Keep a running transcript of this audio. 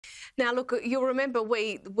Now, look, you'll remember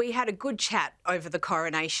we had a good chat over the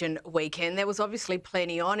coronation weekend. There was obviously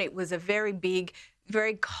plenty on. It was a very big,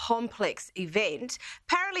 very complex event.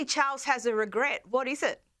 Apparently, Charles has a regret. What is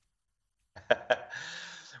it?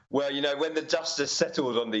 Well, you know, when the dust has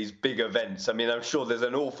settled on these big events, I mean, I'm sure there's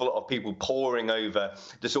an awful lot of people poring over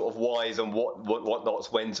the sort of whys and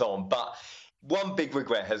whatnots went on. But one big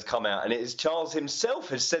regret has come out, and it is Charles himself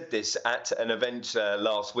has said this at an event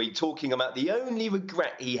last week, talking about the only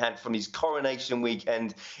regret he had from his coronation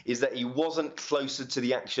weekend is that he wasn't closer to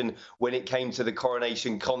the action when it came to the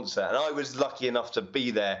coronation concert. And I was lucky enough to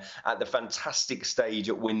be there at the fantastic stage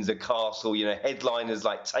at Windsor Castle, you know, headliners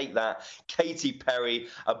like Take That, Katy Perry,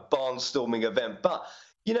 a barnstorming event. But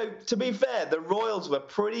you know, to be fair, the Royals were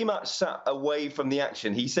pretty much sat away from the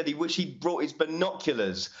action. He said he wished he'd brought his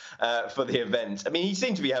binoculars for the event. I mean, he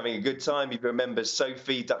seemed to be having a good time. He remembers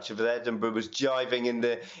Sophie, Duchess of Edinburgh, was jiving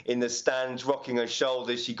in the stands, rocking her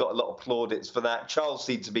shoulders. She got a lot of plaudits for that. Charles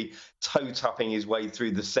seemed to be toe-tapping his way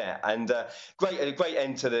through the set. And a great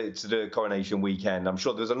end to the coronation weekend. I'm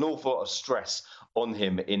sure there was an awful lot of stress on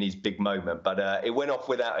him in his big moment, but it went off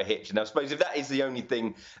without a hitch. And I suppose if that is the only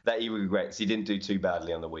thing that he regrets, he didn't do too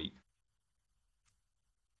badly on the week.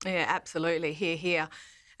 Yeah, absolutely. Here.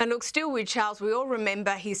 And look, still with Charles, we all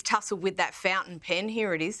remember his tussle with that fountain pen.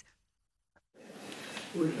 Here it is.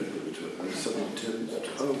 Oh,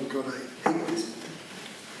 God, I hate this.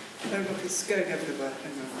 Oh, look, it's going everywhere.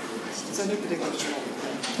 So nobody got trouble.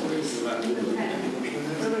 Where is that?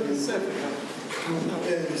 Oh, look, it's everywhere. Oh,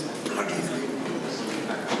 there it is. Bloody thing.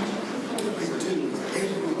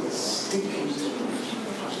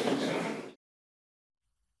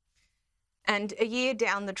 And a year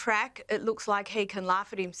down the track, it looks like he can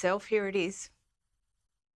laugh at himself. Here it is.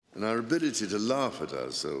 And our ability to laugh at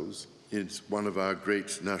ourselves is one of our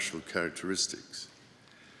great national characteristics.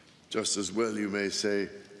 Just as well you may say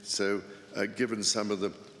so, given some of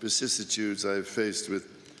the vicissitudes I've faced with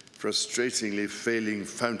frustratingly failing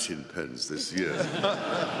fountain pens this year.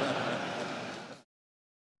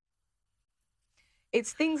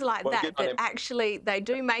 It's things like that actually, they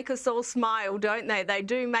do make us all smile, don't they? They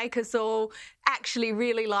do make us all actually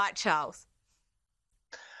really like Charles.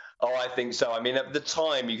 Oh, I think so. I mean, at the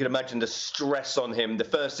time, you can imagine the stress on him. The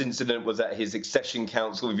first incident was at his accession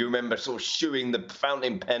council. If you remember, sort of shooing the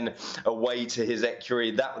fountain pen away to his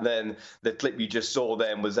equerry. That then, the clip you just saw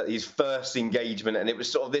then was at his first engagement. And it was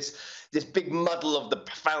sort of this big muddle of the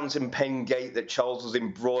fountain pen gate that Charles was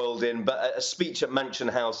embroiled in. But at a speech at Mansion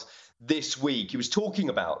House this week, he was talking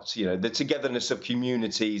about, you know, the togetherness of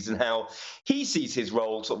communities and how he sees his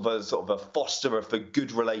role sort of a fosterer for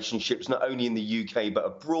good relationships, not only in the UK but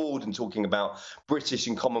abroad, and talking about British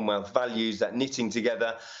and Commonwealth values, that knitting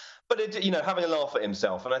together. But, you know, having a laugh at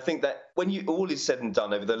himself. And I think that when all is said and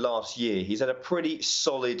done over the last year, he's had a pretty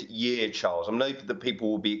solid year, Charles. I know that people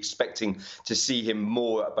will be expecting to see him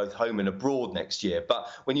more at both home and abroad next year. But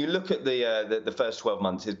when you look at the first 12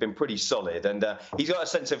 months, it's been pretty solid. And he's got a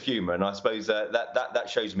sense of humour. And I suppose that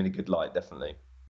shows him in a good light, definitely.